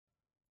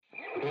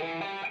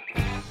Welcome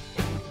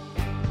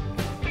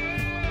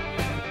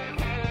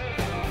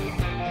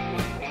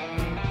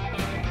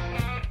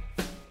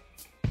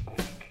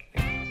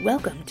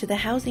to the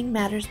Housing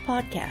Matters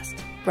Podcast,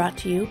 brought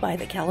to you by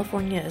the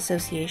California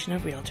Association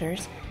of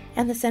Realtors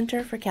and the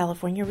Center for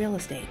California Real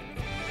Estate.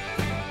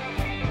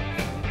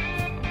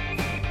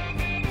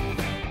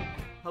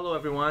 Hello,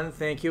 everyone.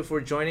 Thank you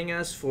for joining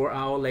us for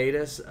our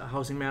latest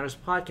Housing Matters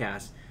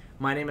podcast.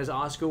 My name is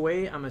Oscar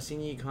Wei. I'm a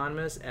senior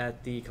economist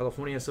at the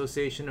California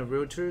Association of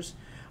Realtors.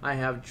 I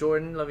have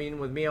Jordan Levine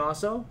with me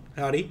also.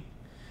 Howdy.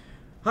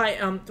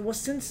 Hi. Well,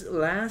 since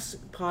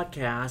last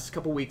podcast, a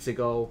couple weeks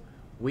ago,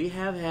 we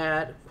have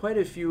had quite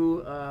a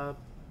few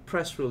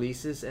press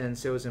releases and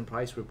sales and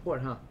price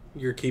report, huh?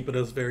 You're keeping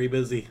us very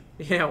busy.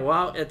 Yeah,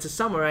 well, it's a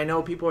summer. I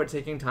know people are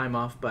taking time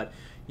off, but,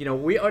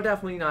 we are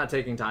definitely not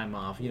taking time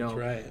off. That's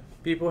right.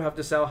 People have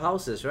to sell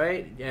houses,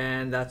 right?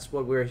 And that's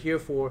what we're here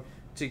for,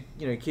 to,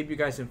 keep you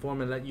guys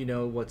informed and let you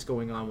know what's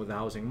going on with the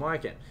housing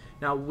market.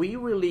 Now, we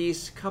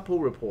released a couple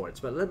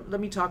reports, but let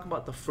me talk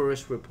about the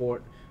first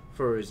report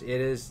first. It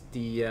is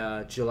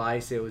the July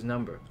sales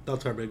number.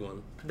 That's our big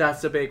one.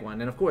 That's the big one.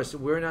 And of course,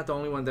 we're not the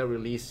only one that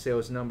released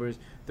sales numbers.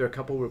 There are a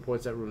couple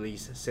reports that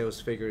release sales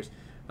figures.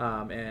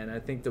 And I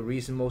think the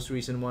most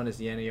recent one is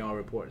the NAR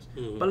reports.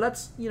 Mm-hmm. But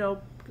let's,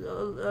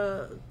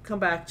 come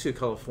back to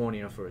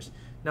California first.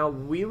 Now,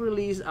 we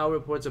released our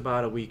reports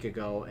about a week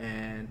ago,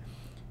 and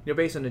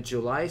based on the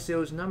July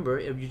sales number,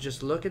 if you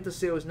just look at the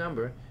sales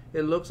number,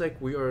 it looks like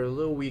we are a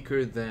little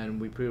weaker than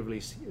we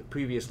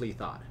previously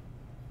thought.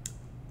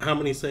 How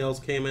many sales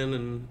came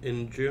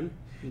in June?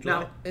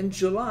 Now, in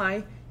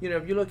July,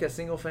 if you look at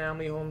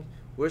single-family homes,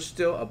 we're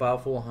still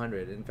about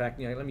 400. In fact,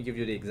 let me give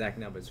you the exact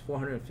numbers: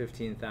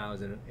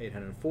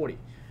 415,840.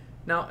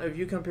 Now, if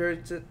you compare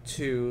it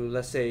to,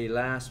 let's say,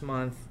 last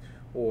month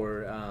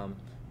or a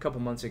couple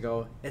months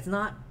ago, it's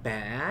not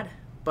bad,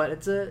 but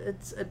it's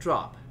a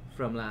drop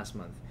from last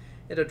month.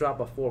 It's a drop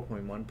of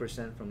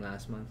 4.1% from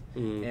last month,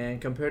 and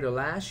compared to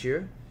last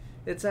year,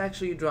 it's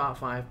actually dropped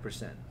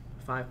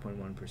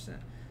 5.1%.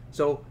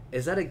 So,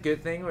 is that a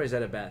good thing or is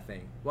that a bad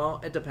thing?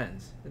 Well, it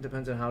depends. It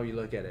depends on how you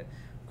look at it.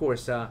 Of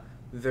course,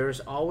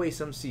 there's always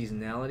some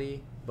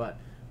seasonality, but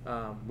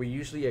we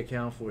usually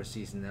account for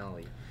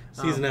seasonality.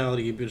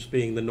 Seasonality just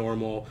being the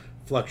normal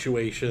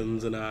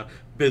fluctuations in a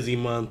busy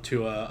month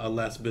to a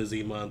less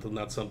busy month, and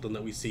that's something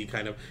that we see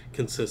kind of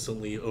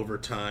consistently over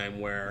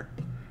time, where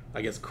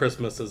I guess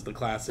Christmas is the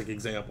classic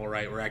example,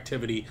 right? Where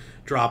activity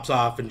drops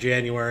off in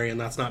January, and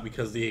that's not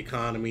because the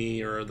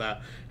economy or the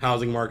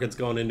housing market's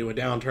going into a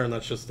downturn.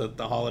 That's just that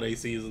the holiday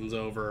season's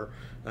over.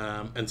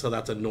 And so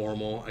that's a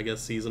normal, I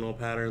guess, seasonal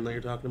pattern that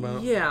you're talking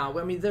about? Yeah,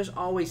 I mean, there's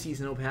always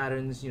seasonal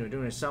patterns.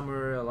 During the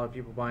summer, a lot of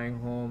people buying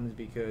homes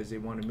because they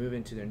want to move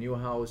into their new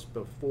house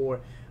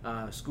before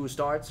school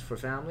starts for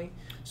family.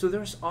 So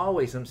there's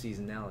always some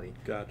seasonality.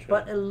 Gotcha.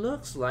 But it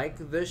looks like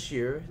this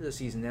year, the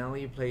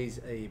seasonality plays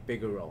a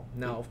bigger role.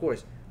 Now, of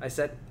course, I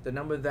said the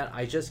number that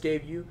I just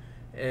gave you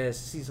is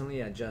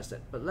seasonally adjusted.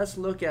 But let's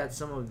look at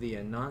some of the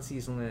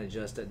non-seasonally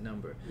adjusted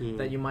number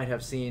that you might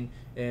have seen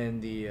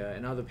in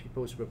in other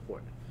people's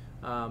report.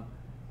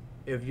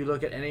 If you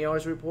look at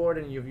NAR's report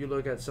and if you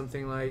look at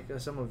something like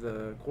some of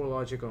the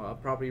CoreLogic or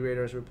Property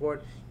Radar's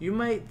report, you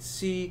might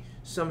see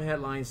some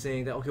headlines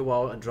saying that,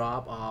 a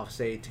drop of,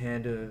 say,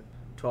 10 to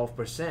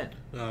 12%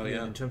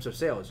 in terms of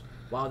sales.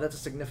 Wow, that's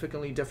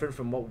significantly different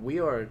from what we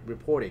are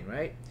reporting,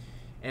 right?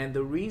 And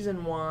the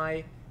reason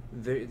why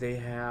they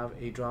have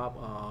a drop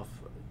of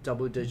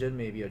double digit,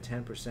 maybe a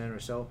 10% or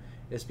so,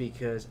 is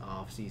because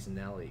of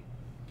seasonality.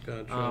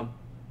 Gotcha.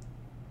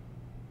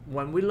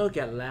 When we look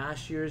at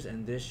last year's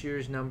and this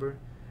year's number,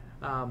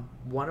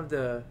 one of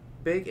the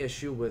big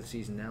issue with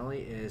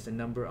seasonality is the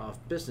number of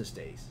business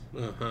days,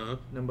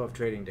 number of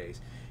trading days.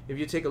 If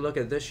you take a look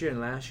at this year and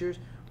last year's,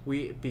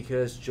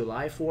 because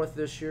July 4th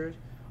this year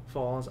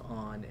falls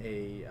on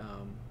a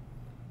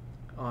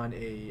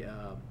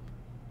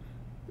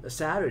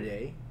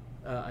Saturday.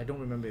 I don't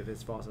remember if it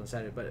falls on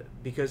Saturday, but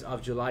because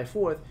of July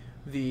 4th,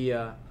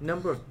 the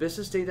number of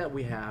business days that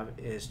we have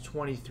is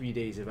 23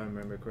 days, if I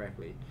remember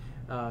correctly,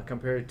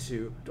 compared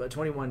to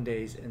 21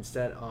 days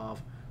instead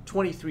of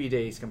 23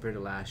 days compared to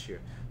last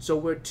year. So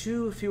we're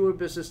 2 fewer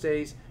business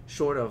days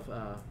short of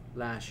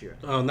last year.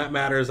 Oh, and that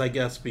matters, I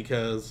guess,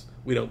 because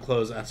we don't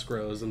close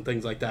escrows and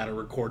things like that or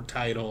record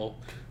title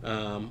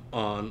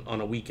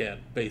on a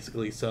weekend,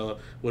 basically. So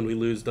when we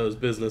lose those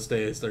business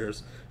days,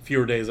 there's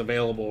fewer days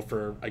available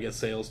for, I guess,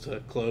 sales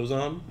to close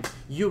on.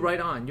 You're right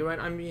on.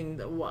 I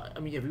mean,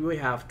 if we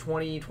have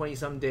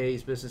 20-some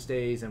days, business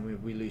days,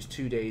 and we lose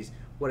 2 days,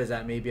 what is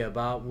that? Maybe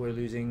about we're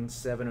losing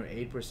 7 or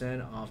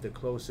 8% of the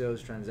closed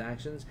sales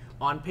transactions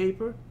on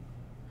paper.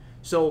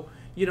 So,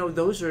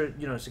 those are,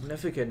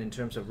 significant in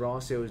terms of raw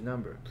sales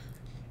number.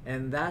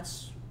 And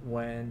that's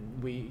why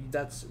we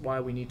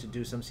need to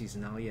do some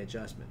seasonality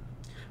adjustment.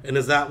 And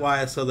is that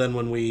why, so then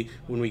when we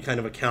kind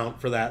of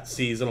account for that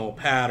seasonal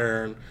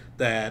pattern,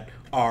 that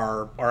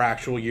our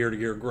actual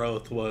year-to-year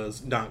growth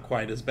was not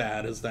quite as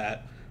bad as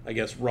that I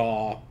guess,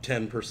 raw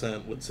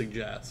 10% would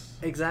suggest.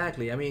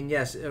 Exactly. I mean,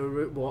 yes,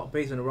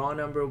 based on the raw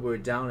number, we're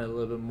down a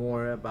little bit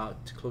more,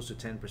 about close to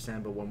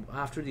 10%. But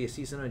after the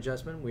seasonal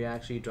adjustment, we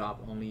actually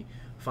dropped only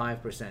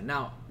 5%.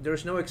 Now,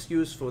 there's no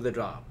excuse for the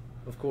drop,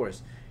 of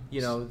course.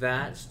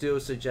 That still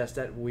suggests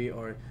that we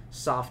are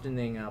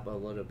softening up a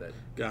little bit.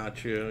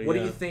 Got you. What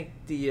do you think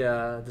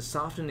the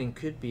softening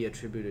could be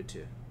attributed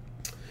to?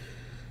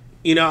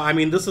 I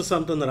mean, this is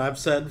something that I've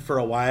said for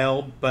a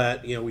while,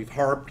 but we've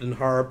harped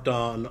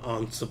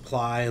on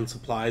supply, and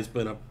supply has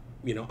been a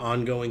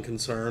ongoing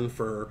concern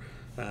for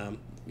the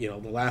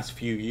last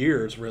few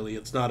years. Really,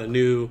 it's not a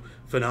new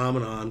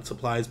phenomenon.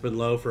 Supply's been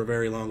low for a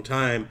very long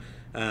time,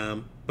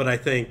 but I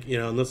think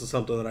and this is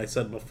something that I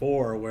said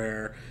before,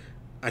 where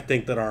I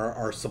think that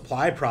our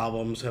supply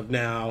problems have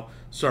now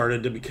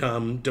started to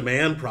become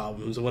demand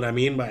problems. And what I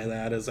mean by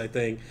that is I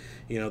think,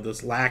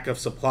 this lack of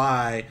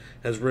supply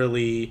has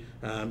really,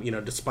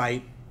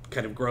 despite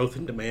kind of growth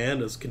in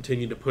demand, has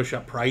continued to push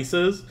up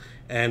prices.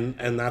 And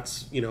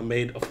that's,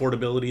 made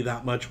affordability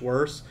that much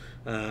worse.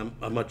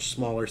 A much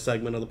smaller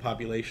segment of the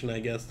population,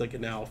 I guess, that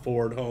can now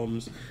afford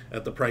homes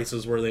at the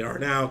prices where they are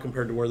now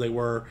compared to where they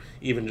were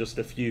even just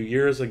a few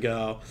years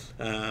ago.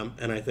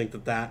 And I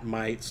think that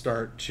might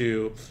start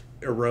to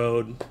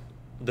erode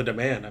the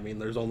demand. I mean,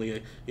 there's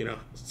only a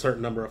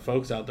certain number of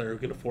folks out there who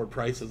can afford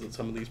prices at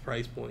some of these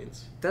price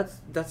points.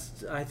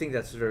 That's I think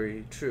that's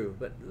very true.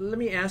 But let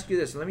me ask you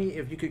this.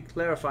 If you could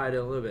clarify it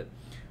a little bit.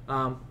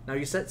 Now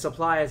you said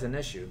supply is an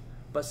issue,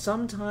 but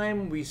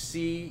sometimes we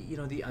see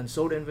the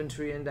unsold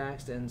inventory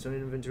index, the unsold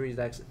inventory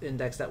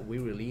index that we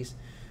release.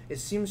 It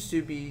seems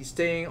to be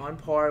staying on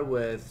par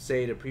with,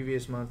 say, the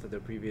previous month or the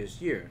previous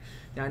year.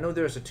 Now, I know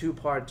there's a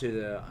two-part to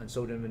the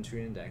unsold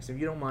inventory index. If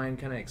you don't mind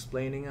kind of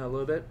explaining a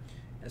little bit,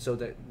 so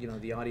that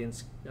the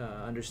audience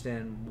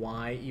understand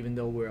why, even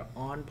though we're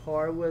on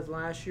par with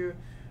last year,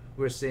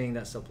 we're seeing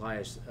that supply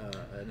is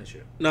an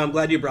issue. No, I'm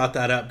glad you brought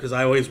that up, because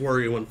I always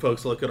worry when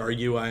folks look at our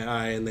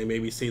UII and they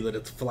maybe see that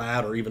it's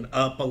flat or even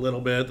up a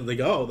little bit, that they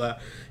go, oh,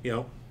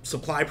 the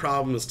supply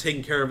problem is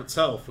taking care of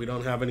itself. We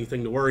don't have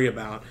anything to worry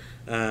about.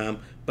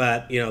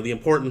 But the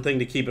important thing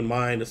to keep in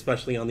mind,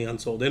 especially on the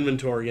unsold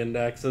inventory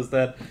index, is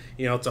that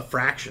it's a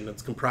fraction.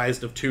 It's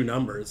comprised of two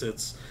numbers.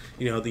 It's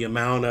the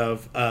amount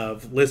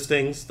of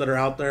listings that are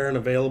out there and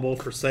available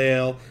for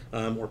sale,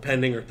 or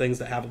pending, or things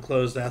that haven't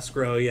closed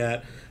escrow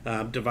yet,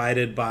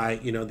 divided by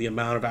the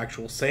amount of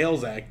actual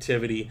sales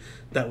activity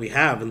that we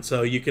have. And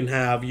so you can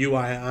have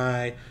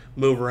UII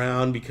move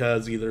around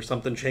because either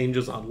something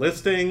changes on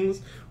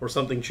listings or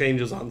something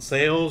changes on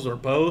sales, or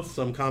both,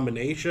 some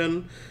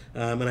combination.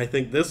 And I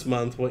think this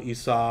month what you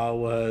saw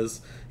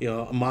was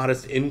a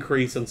modest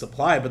increase in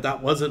supply, but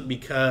that wasn't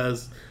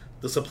because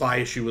the supply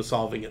issue was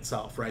solving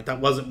itself, right? That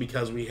wasn't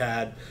because we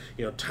had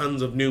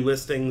tons of new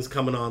listings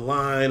coming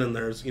online and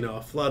there's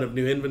a flood of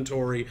new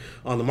inventory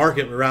on the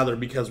market, but rather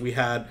because we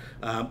had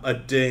a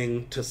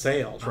ding to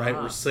sales, right?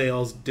 Where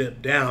sales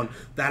dipped down.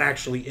 That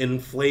actually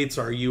inflates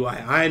our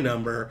UII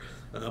number.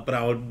 But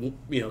I would,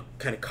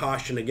 kind of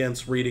caution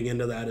against reading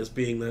into that as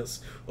being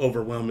this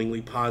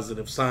overwhelmingly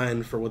positive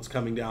sign for what's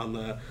coming down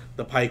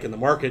the pike in the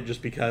market,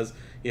 just because,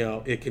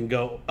 it can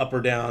go up or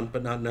down,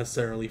 but not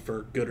necessarily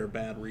for good or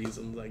bad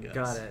reasons, I guess.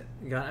 Got it.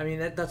 I mean,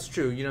 that's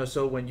true.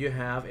 So when you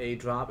have a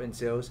drop in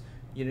sales,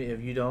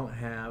 if you don't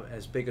have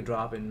as big a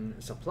drop in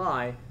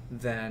supply,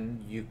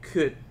 then you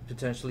could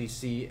potentially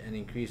see an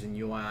increase in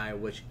UII,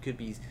 which could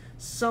be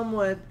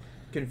somewhat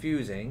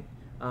confusing.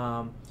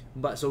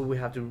 But so we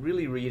have to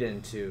really read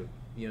into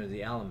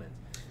the elements.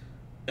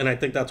 And I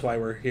think that's why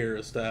we're here,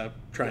 is to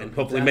try and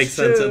hopefully make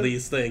sense of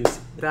these things.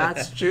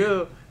 That's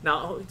true.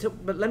 Now,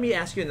 but let me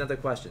ask you another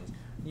question.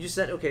 You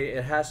said, okay,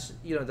 it has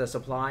the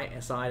supply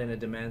side and the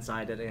demand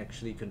side that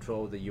actually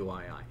control the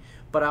UII.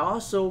 But I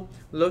also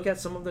look at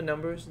some of the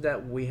numbers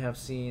that we have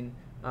seen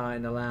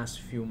in the last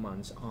few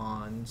months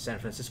on San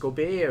Francisco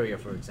Bay Area,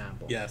 for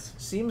example. Yes.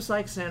 Seems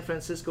like San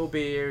Francisco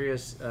Bay Area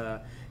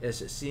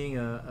is seeing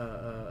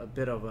a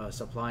bit of a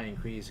supply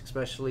increase,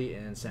 especially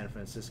in San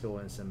Francisco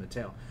and San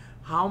Mateo.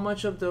 How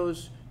much of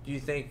those do you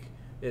think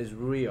is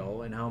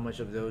real, and how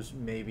much of those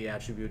may be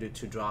attributed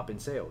to drop in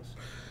sales?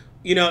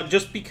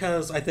 Just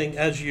because I think,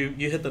 as you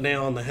hit the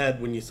nail on the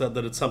head when you said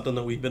that it's something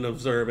that we've been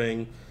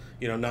observing,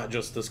 not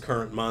just this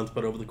current month,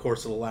 but over the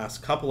course of the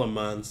last couple of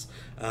months,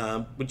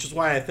 which is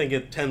why I think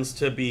it tends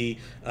to be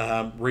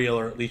real,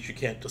 or at least you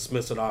can't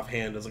dismiss it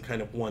offhand as a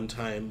kind of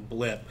one-time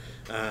blip.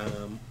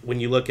 When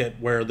you look at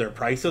where their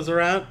prices are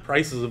at,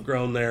 prices have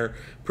grown there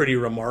pretty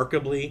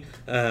remarkably.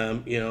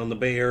 In the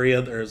Bay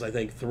Area, there's, I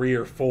think, 3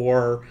 or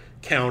 4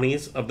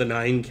 counties of the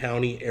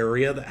 9-county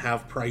area that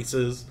have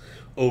prices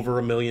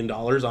over $1 million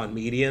on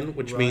median,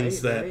 which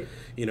means that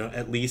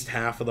at least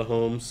half of the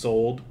homes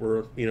sold were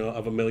of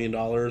 $1 million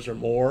or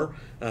more,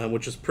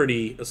 which is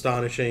pretty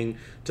astonishing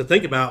to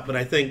think about. But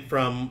I think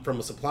from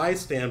a supply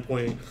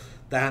standpoint,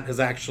 that has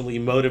actually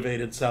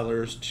motivated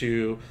sellers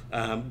to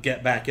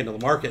get back into the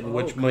market,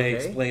 which may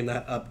explain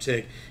that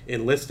uptick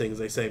in listings.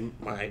 They say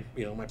my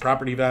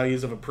property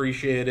values have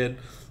appreciated.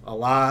 a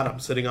lot. I'm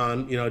sitting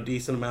on, a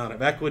decent amount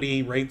of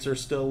equity. Rates are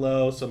still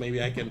low, so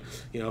maybe I can,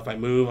 if I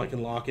move, I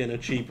can lock in a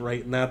cheap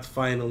rate, and that's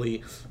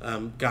finally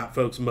got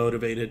folks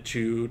motivated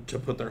to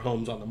put their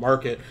homes on the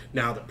market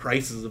now that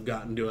prices have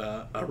gotten to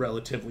a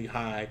relatively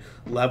high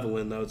level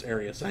in those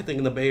areas. So I think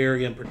in the Bay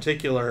Area in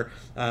particular,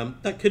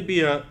 that could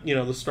be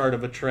the start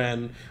of a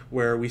trend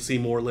where we see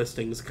more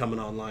listings coming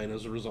online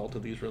as a result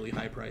of these really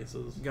high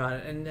prices. Got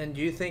it. And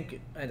do you think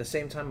at the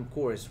same time, of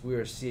course, we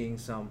are seeing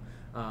some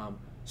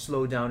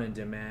slowdown in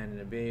demand in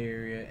the Bay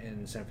Area,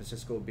 in San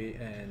Francisco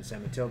and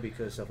San Mateo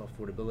because of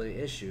affordability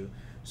issue?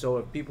 So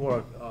if people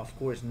are, of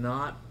course,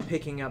 not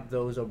picking up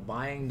those or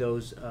buying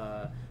those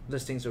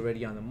listings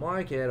already on the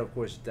market, of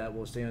course, that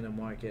will stay on the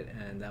market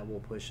and that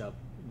will push up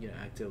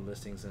active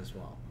listings as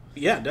well.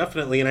 Yeah,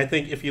 definitely. And I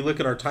think if you look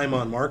at our time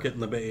on market in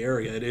the Bay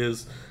Area, it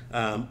is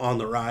on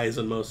the rise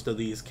in most of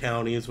these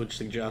counties, which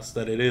suggests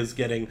that it is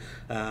getting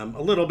a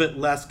little bit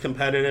less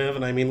competitive.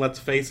 And I mean, let's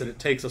face it, it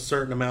takes a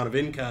certain amount of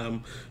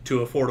income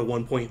to afford a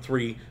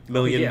 $1.3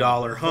 million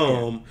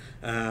home.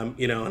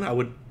 And I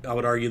would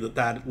argue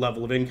that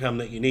level of income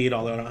that you need,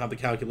 although I don't have the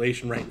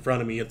calculation right in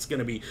front of me, it's going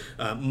to be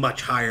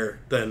much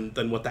higher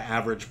than what the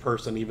average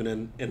person,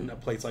 even in a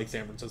place like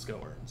San Francisco,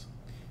 earns.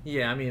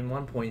 Yeah, I mean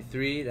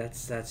 1.3.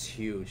 That's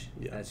huge.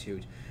 Yeah. That's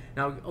huge.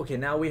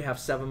 Now we have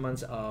 7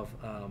 months of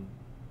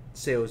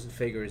sales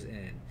figures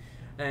in,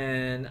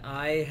 and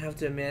I have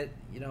to admit,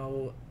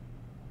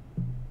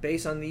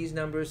 based on these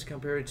numbers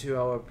compared to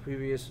our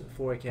previous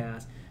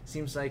forecast,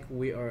 seems like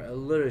we are a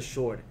little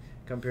short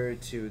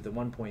compared to the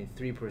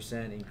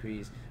 1.3%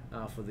 increase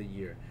for the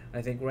year.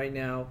 I think right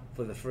now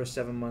for the first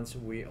 7 months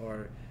we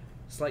are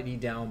slightly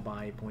down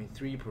by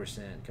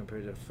 0.3%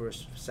 compared to the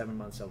first 7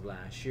 months of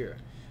last year.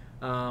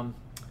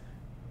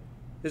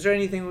 Is there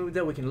anything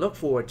that we can look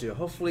forward to?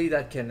 Hopefully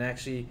that can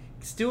actually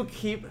still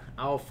keep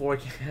our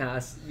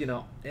forecast,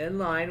 in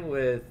line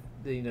with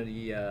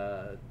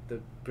the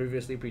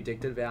previously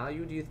predicted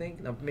value, do you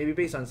think? Now, maybe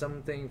based on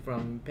something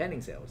from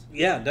pending sales.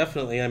 Yeah,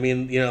 definitely. I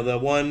mean, the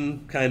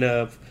one kind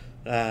of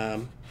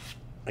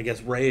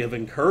ray of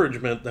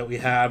encouragement that we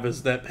have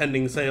is that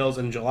pending sales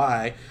in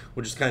July,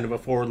 which is kind of a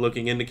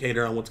forward-looking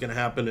indicator on what's going to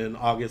happen in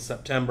August,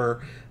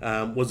 September,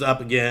 was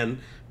up again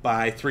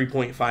by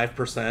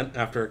 3.5%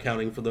 after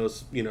accounting for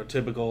those,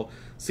 typical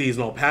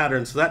seasonal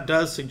patterns. So that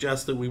does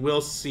suggest that we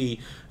will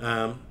see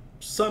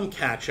some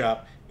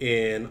catch-up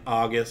in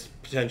August,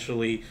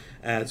 potentially,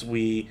 as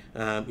we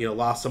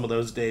lost some of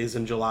those days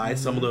in July.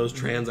 Some of those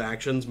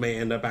transactions may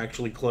end up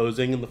actually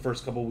closing in the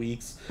first couple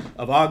weeks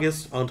of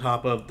August on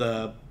top of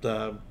the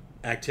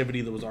activity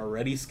that was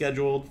already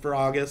scheduled for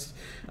August.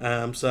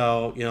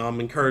 So I'm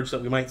encouraged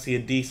that we might see a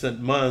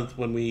decent month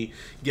when we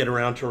get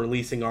around to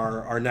releasing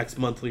our next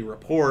monthly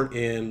report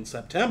in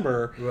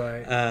September.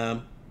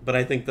 Right. But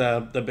I think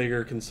the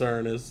bigger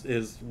concern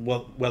is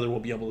whether we'll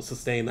be able to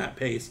sustain that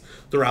pace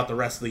throughout the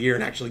rest of the year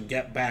and actually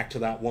get back to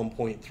that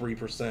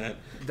 1.3%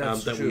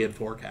 that we had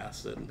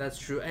forecasted. That's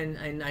true.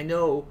 And I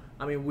know,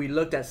 we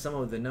looked at some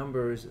of the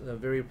numbers,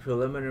 very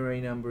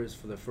preliminary numbers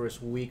for the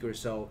first week or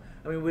so.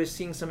 We're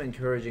seeing some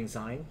encouraging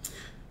sign.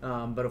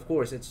 But of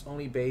course, it's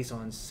only based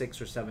on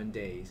 6 or 7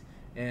 days.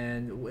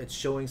 And it's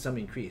showing some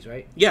increase,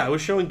 right? Yeah, it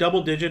was showing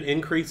double-digit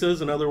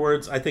increases. In other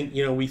words, I think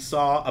we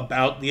saw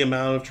about the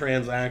amount of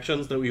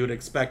transactions that we would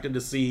expected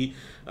to see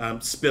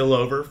spill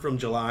over from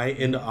July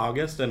into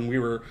August, and we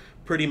were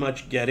pretty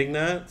much getting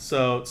that.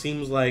 So it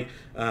seems like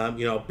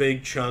a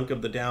big chunk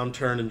of the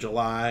downturn in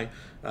July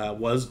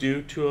was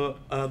due to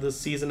the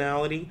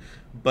seasonality,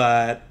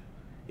 but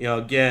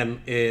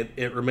again,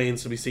 it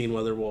remains to be seen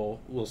whether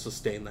we'll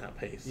sustain that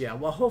pace. Yeah,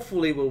 well,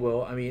 hopefully we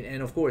will.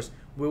 And of course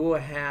we will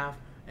have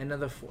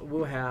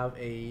we'll have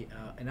an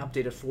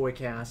updated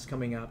forecast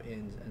coming up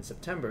in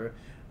September,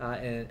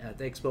 and at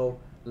the Expo,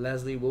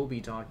 Leslie will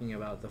be talking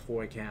about the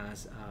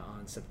forecast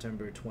on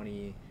September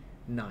 29th,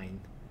 if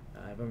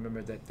I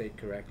remember that date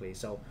correctly.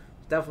 So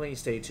definitely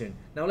stay tuned.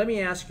 Now let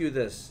me ask you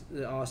this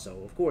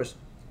also. Of course,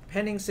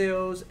 pending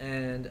sales,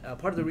 and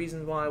part of the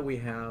reason why we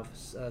have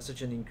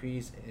such an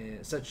increase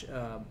in such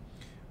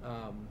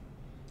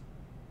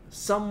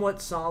somewhat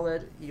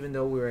solid, even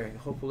though we're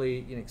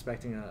hopefully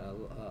expecting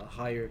a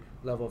higher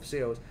level of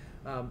sales,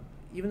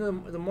 even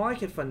though the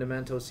market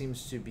fundamental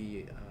seems to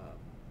be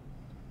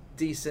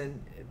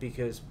decent,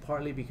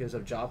 partly because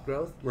of job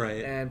growth,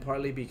 right, and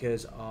partly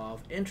because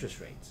of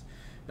interest rates.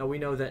 Now we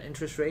know that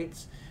interest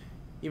rates,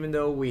 even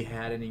though we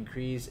had an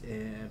increase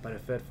by the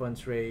Fed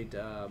funds rate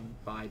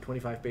by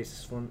 25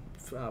 basis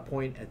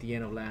point at the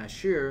end of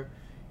last year,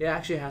 it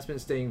actually has been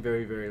staying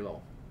very, very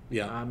low.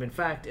 Yeah. In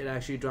fact, it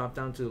actually dropped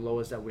down to the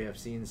lowest that we have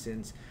seen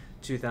since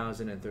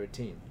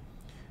 2013.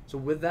 So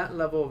with that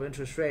level of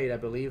interest rate, I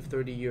believe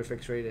 30-year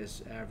fixed rate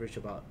is average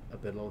about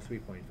below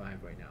 3.5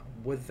 right now.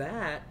 With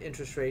that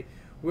interest rate,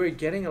 we're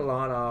getting a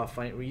lot of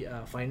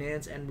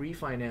finance and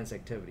refinance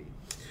activity.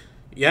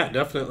 Yeah,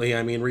 definitely.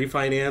 I mean,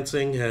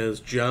 refinancing has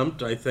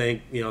jumped. I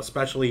think,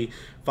 especially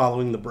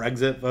following the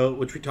Brexit vote,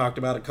 which we talked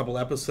about a couple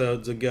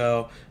episodes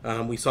ago,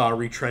 we saw a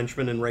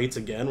retrenchment in rates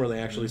again, where they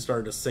actually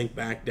started to sink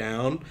back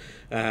down.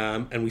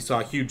 And we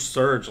saw a huge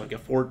surge, like a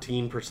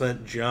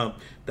 14% jump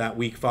that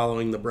week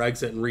following the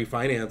Brexit and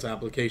refinance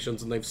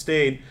applications, and they've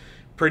stayed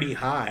pretty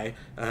high.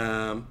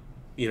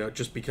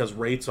 Just because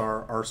rates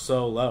are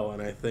so low.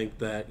 And I think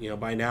that,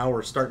 by now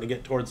we're starting to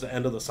get towards the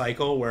end of the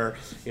cycle where,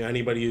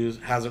 anybody who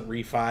hasn't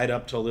refied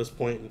up till this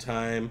point in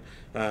time,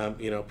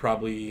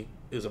 probably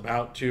is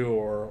about to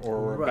or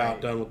we're Right.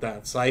 about done with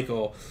that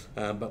cycle.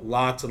 But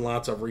lots and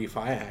lots of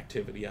refi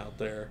activity out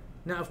there.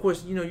 Now, of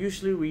course,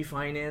 usually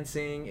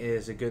refinancing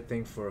is a good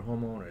thing for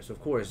homeowners.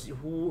 Of course,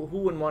 who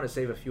wouldn't want to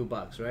save a few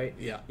bucks, right?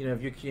 Yeah.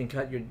 If you can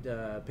cut your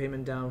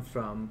payment down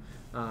from,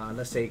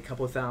 let's say, a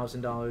couple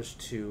 $1,000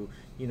 to,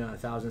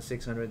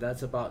 1,600,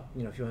 that's about,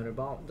 a few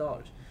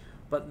 $100.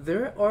 But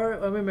there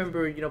are, I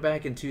remember,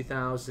 back in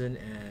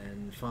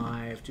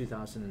 2005,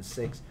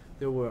 2006,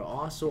 there were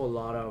also a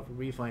lot of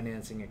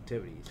refinancing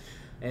activities.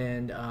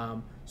 And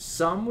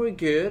some were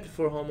good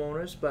for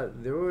homeowners,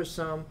 but there were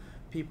some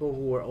people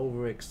who are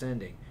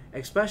overextending,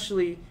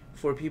 especially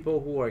for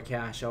people who are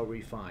cash out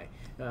refi.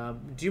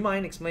 Do you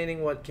mind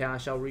explaining what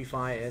cash out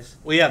refi is?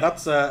 Well, yeah,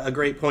 that's a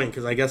great point,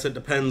 because I guess it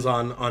depends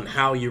on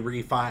how you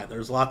refi.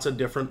 There's lots of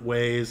different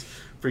ways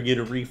for you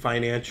to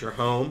refinance your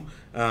home.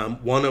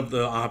 One of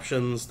the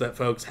options that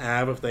folks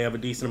have, if they have a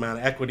decent amount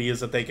of equity,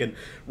 is that they can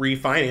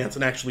refinance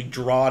and actually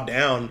draw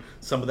down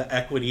some of the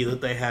equity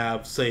that they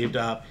have saved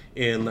up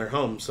in their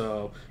home.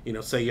 So,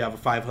 say you have a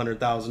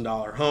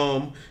 $500,000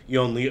 home, you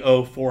only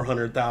owe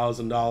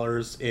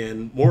 $400,000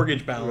 in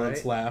mortgage balance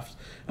Right.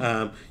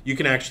 left. You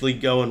can actually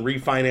go and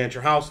refinance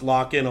your house,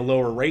 lock in a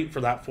lower rate for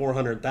that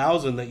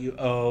 $400,000 that you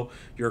owe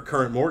your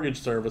current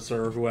mortgage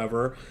servicer or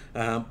whoever,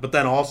 but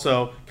then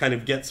also kind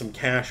of get some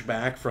cash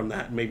back from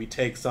that, and maybe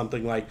take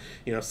something like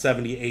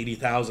 70,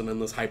 80,000 in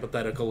this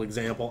hypothetical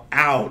example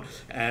out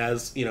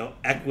as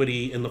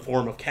equity in the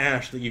form of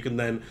cash that you can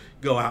then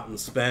go out and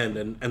spend.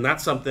 And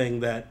that's something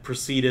that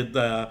preceded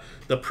the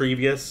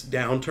previous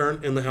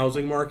downturn in the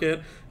housing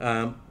market.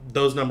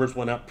 Those numbers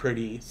went up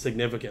pretty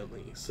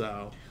significantly.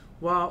 So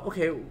Well,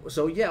 okay,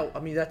 so yeah,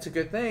 I mean, that's a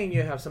good thing.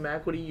 You have some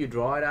equity, you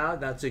draw it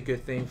out, that's a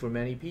good thing for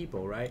many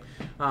people, right?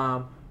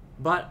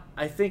 But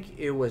I think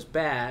it was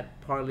bad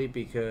partly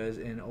because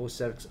in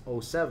 06,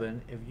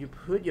 07, if you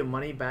put your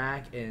money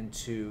back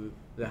into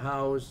the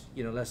house,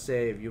 let's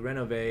say if you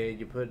renovate,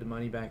 you put the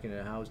money back into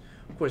the house,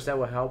 of course that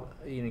will help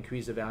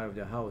increase the value of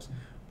the house.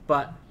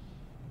 But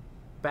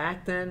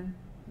back then,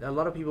 a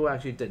lot of people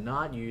actually did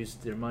not use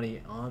their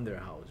money on their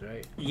house,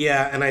 right?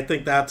 yeah, and I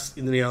think that's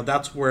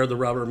where the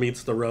rubber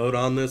meets the road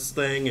on this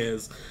thing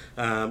is,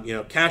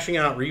 cashing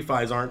out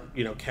refis aren't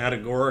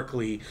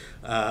categorically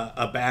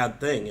a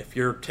bad thing. If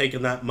you're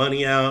taking that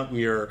money out and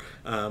you're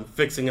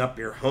fixing up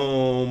your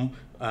home,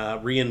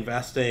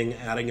 reinvesting,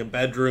 adding a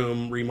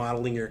bedroom,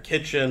 remodeling your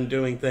kitchen,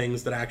 doing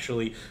things that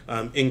actually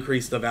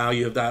increase the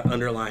value of that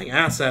underlying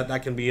asset,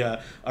 that can be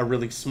a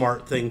really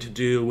smart thing to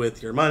do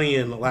with your money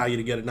and allow you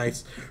to get a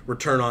nice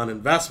return on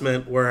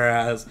investment.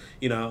 Whereas,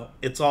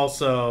 it's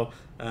also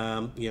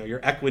your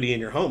equity in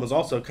your home is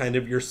also kind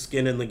of your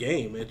skin in the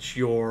game. It's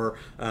your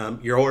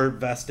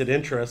vested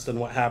interest in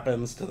what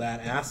happens to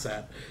that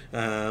asset.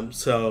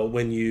 So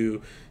when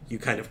you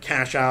kind of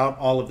cash out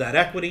all of that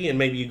equity and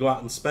maybe you go out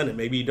and spend it.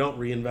 Maybe you don't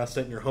reinvest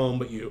it in your home,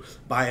 but you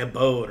buy a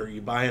boat or you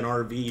buy an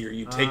RV or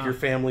you take your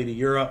family to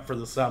Europe for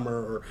the summer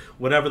or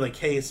whatever the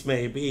case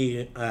may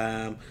be.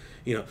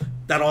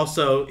 That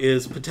also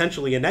is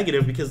potentially a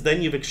negative because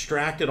then you've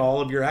extracted all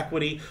of your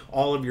equity,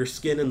 all of your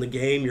skin in the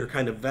game, your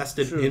kind of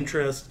vested True.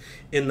 interest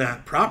in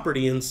that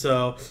property. And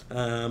so,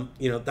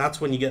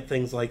 that's when you get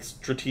things like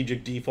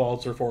strategic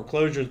defaults or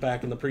foreclosures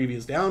back in the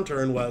previous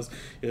downturn was,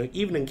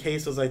 even in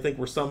cases, I think,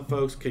 where some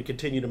folks could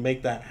continue to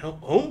make that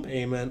home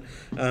payment,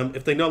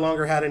 if they no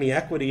longer had any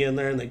equity in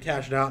there and they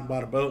cashed out and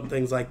bought a boat and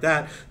things like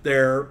that,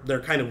 their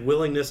kind of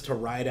willingness to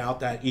ride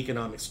out that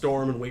economic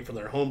storm and wait for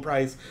their home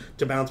price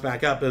to bounce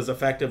back up has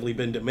effectively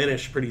been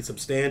diminished pretty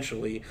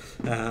substantially,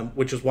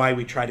 which is why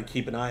we try to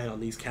keep an eye on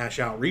these cash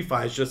out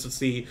refis just to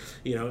see,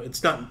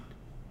 it's not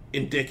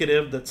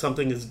indicative that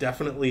something is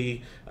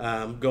definitely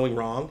going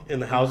wrong in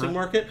the housing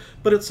market,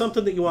 but it's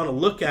something that you want to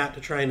look at to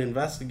try and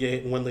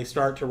investigate. And when they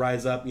start to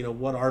rise up,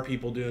 what are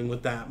people doing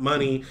with that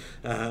money?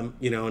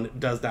 And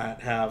does that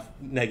have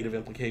negative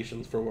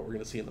implications for what we're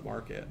going to see in the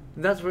market?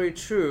 That's very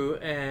true,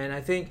 and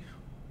I think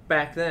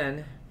back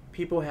then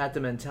people had the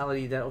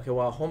mentality that, okay,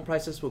 well, home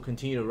prices will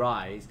continue to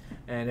rise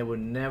and it will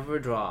never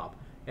drop.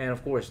 And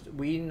of course,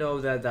 we know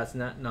that that's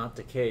not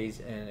the case,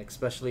 and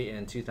especially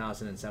in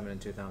 2007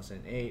 and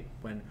 2008,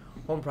 when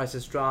home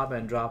prices drop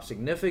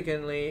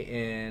significantly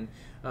in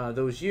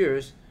those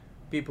years,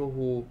 people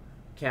who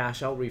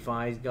cash out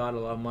refis, got a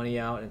lot of money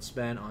out and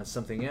spent on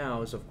something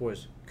else, of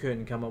course,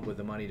 couldn't come up with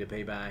the money to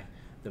pay back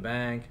the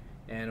bank,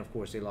 and of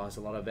course, they lost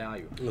a lot of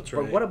value. That's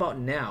right. But what about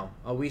now?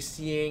 Are we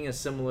seeing a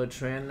similar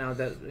trend now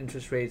that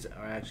interest rates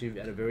are actually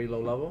at a very low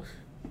level?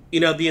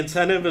 The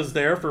incentive is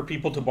there for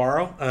people to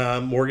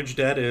borrow. Mortgage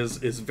debt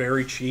is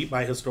very cheap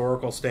by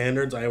historical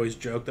standards. I always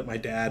joke that my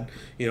dad,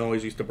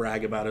 always used to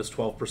brag about his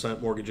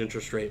 12% mortgage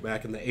interest rate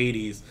back in the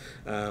 80s.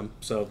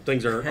 So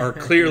things are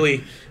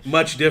clearly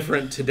much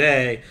different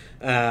today.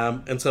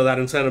 And so that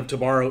incentive to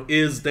borrow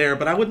is there.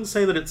 But I wouldn't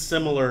say that it's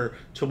similar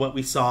to what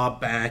we saw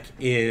back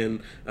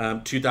in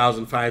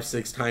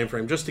 2005-6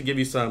 timeframe. Just to give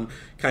you some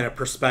kind of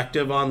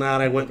perspective on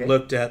that, I went and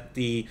looked at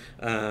the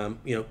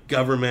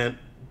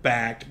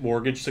government-backed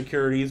mortgage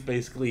securities,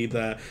 basically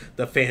the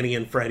Fannie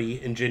and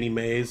Freddie and Ginnie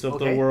Maes of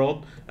the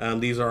world.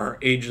 These are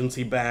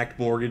agency-backed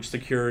mortgage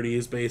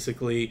securities,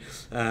 basically,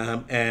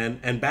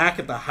 and back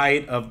at the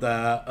height of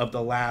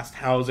the last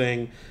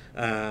housing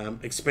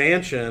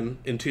expansion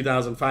in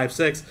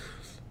 2005-6.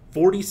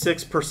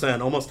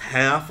 46%, almost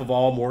half of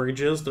all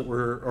mortgages that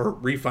were, or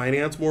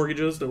refinance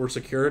mortgages that were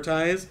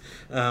securitized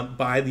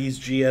by these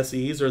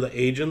GSEs or the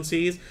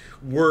agencies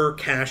were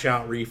cash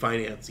out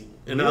refinancing.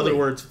 In other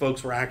words,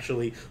 folks were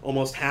actually,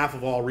 almost half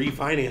of all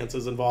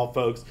refinances involve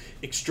folks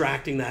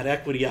extracting that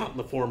equity out in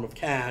the form of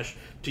cash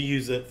to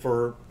use it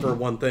for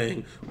one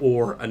thing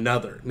or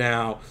another.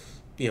 Now,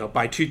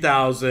 by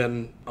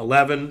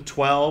 2011,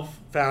 12,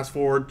 fast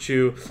forward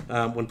to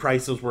when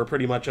prices were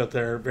pretty much at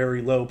their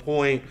very low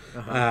point,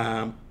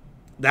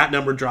 that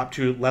number dropped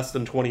to less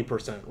than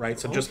 20%, right?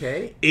 So just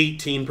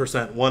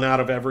 18%, 1 out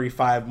of every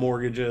 5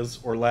 mortgages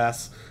or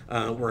less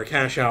were a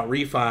cash out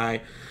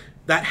refi.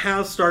 That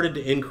has started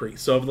to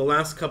increase. So over the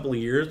last couple of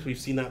years, we've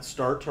seen that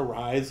start to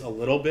rise a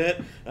little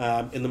bit.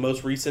 In the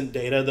most recent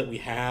data that we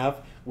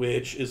have,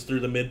 which is through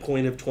the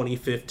midpoint of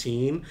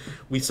 2015,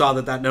 we saw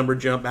that number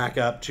jump back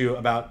up to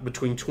about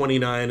between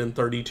 29 and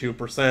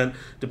 32%,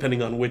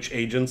 depending on which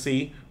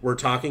agency we're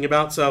talking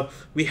about. So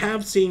we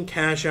have seen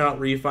cash out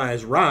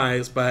refis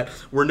rise, but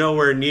we're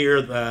nowhere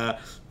near the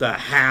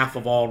half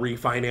of all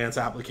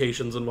refinance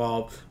applications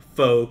involve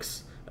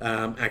folks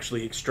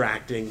actually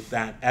extracting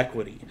that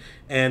equity.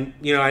 And,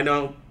 I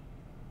know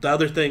the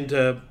other thing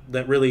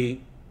that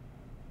really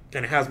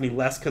kind of has me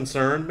less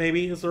concerned,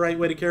 maybe is the right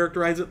way to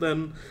characterize it,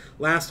 than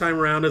last time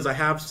around, is I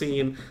have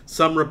seen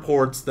some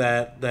reports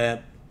that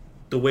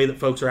the way that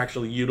folks are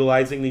actually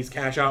utilizing these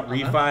cash out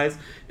refis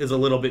is a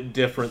little bit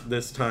different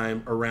this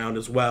time around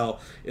as well,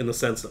 in the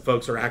sense that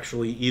folks are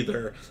actually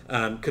either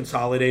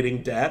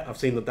consolidating debt. I've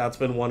seen that's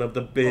been one of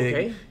the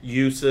big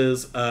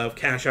uses of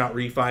cash out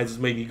refis, is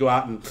maybe you go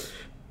out and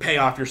pay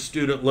off your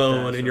student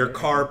loan and your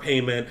car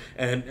payment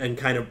and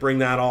kind of bring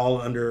that all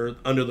under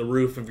the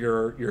roof of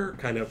your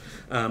kind of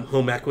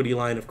home equity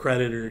line of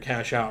credit or your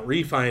cash out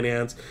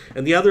refinance.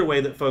 And the other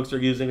way that folks are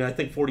using, I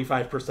think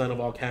 45%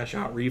 of all cash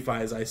out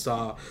refis I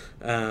saw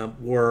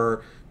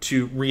were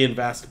to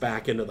reinvest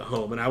back into the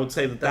home. And I would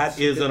say that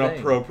is an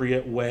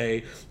appropriate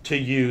way to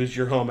use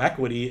your home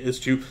equity, is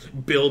to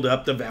build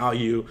up the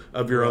value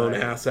of your own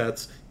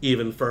assets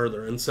even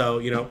further. And so,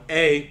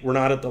 we're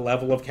not at the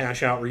level of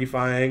cash out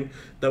refiing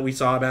that we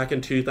saw back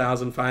in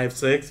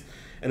 2005-6.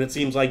 And it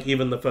seems like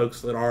even the folks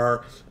that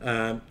are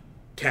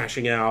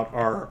cashing out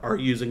are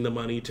using the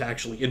money to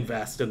actually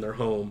invest in their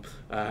home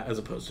as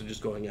opposed to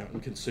just going out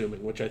and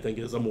consuming, which I think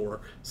is a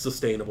more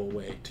sustainable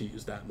way to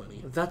use that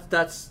money.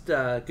 That's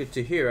good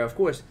to hear. Of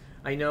course,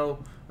 I know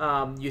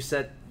you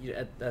said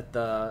at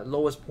the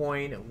lowest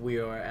point we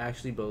are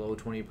actually below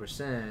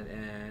 20%,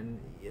 and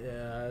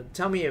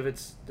tell me if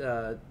it's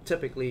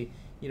typically,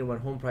 when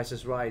home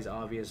prices rise,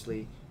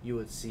 obviously you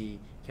would see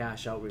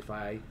cash out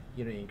refi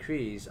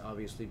increase,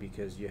 obviously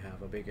because you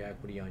have a bigger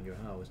equity on your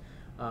house.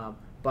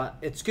 But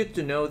it's good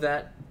to know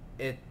that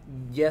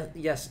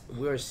yes,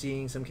 we're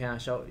seeing some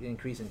cash out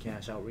increase in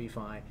cash out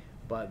refi,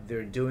 but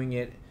they're doing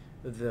it.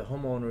 The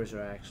homeowners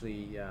are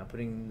actually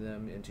putting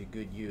them into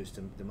good use,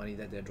 the money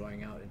that they're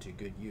drawing out into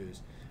good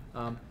use.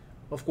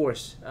 Of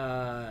course,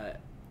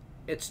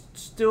 it's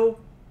still.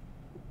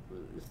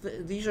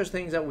 These are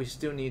things that we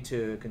still need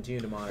to continue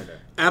to monitor.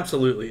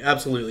 Absolutely.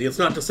 It's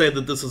not to say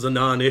that this is a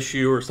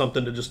non-issue or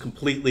something to just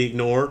completely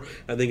ignore.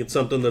 I think it's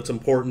something that's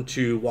important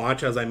to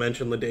watch. As I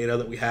mentioned, the data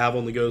that we have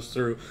only goes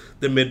through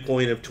the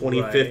midpoint of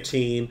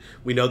 2015.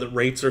 We know that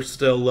rates are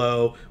still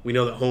low. We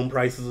know that home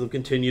prices have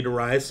continued to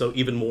rise, so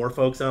even more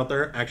folks out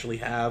there actually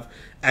have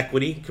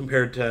equity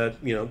compared to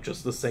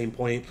just the same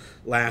point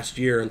last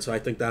year. And so I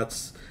think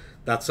that's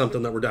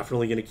something that we're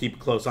definitely going to keep a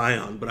close eye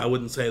on. But I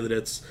wouldn't say that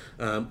it's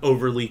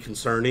overly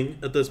concerning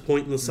at this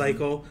point in the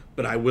cycle,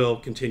 but I will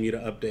continue to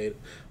update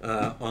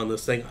on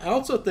this thing. I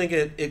also think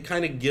it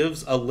kind of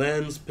gives a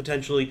lens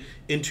potentially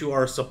into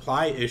our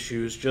supply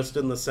issues, just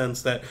in the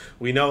sense that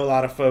we know a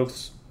lot of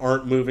folks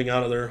aren't moving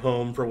out of their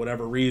home for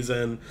whatever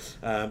reason.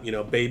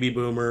 Baby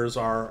boomers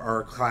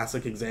are a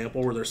classic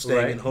example where they're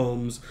staying in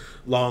homes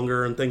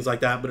longer and things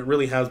like that. But it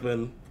really has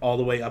been all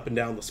the way up and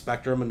down the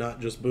spectrum and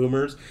not just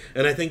boomers.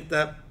 And I think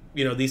that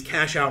these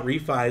cash out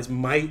refis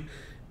might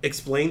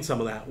explain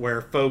some of that,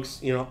 where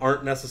folks,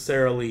 aren't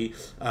necessarily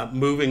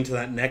moving to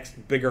that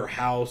next bigger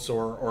house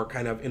or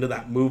kind of into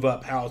that move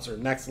up house or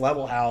next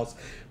level house,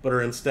 but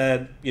are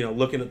instead,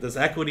 looking at this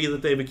equity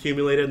that they've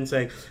accumulated and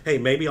saying, hey,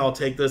 maybe I'll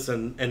take this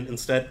and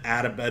instead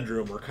add a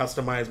bedroom or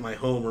customize my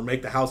home or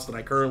make the house that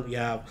I currently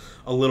have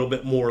a little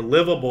bit more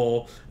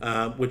livable,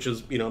 which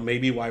is,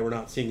 maybe why we're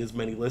not seeing as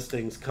many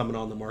listings coming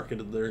on the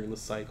market during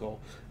this cycle.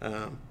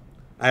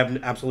 I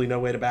have absolutely no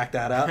way to back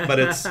that up, but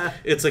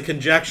it's a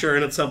conjecture,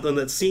 and it's something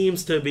that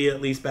seems to be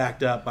at least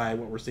backed up by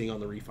what we're seeing on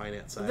the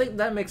refinance side. I think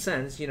that makes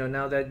sense,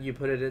 now that you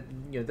put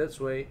it this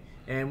way.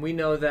 And we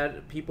know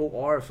that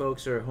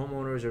folks or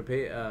homeowners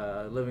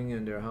are living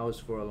in their house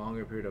for a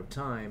longer period of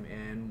time,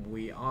 and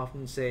we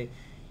often say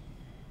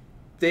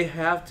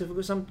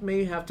some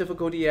may have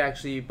difficulty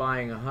actually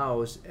buying a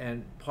house,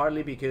 and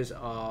partly because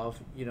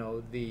of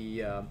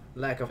the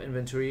lack of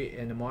inventory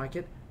in the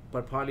market,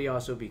 but partly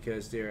also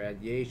because they're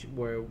at the age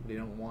where they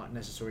don't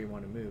necessarily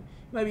want to move.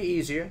 It might be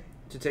easier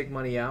to take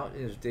money out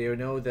if they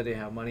know that they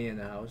have money in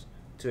the house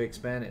to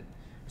expand it.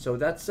 So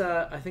that's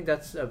I think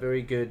that's a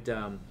very good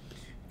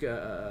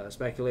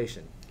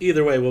speculation.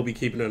 Either way, we'll be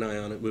keeping an eye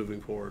on it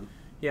moving forward.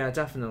 Yeah,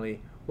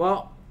 definitely.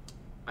 Well,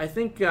 I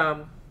think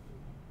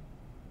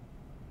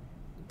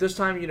this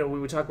time, we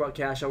would talk about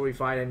cash out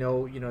refi. I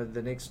know,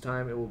 the next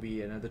time it will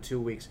be another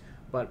 2 weeks,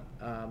 but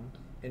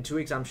in 2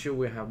 weeks, I'm sure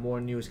we'll have more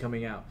news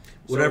coming out.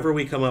 Whatever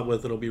we come up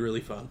with, it'll be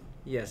really fun.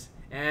 Yes.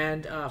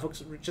 And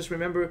folks, just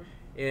remember,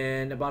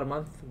 in about a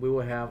month, we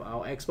will have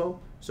our expo.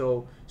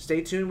 So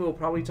stay tuned. We'll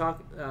probably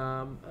talk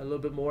a little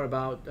bit more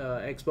about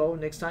expo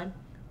next time.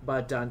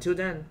 But until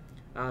then,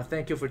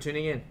 thank you for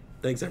tuning in.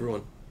 Thanks,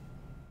 everyone.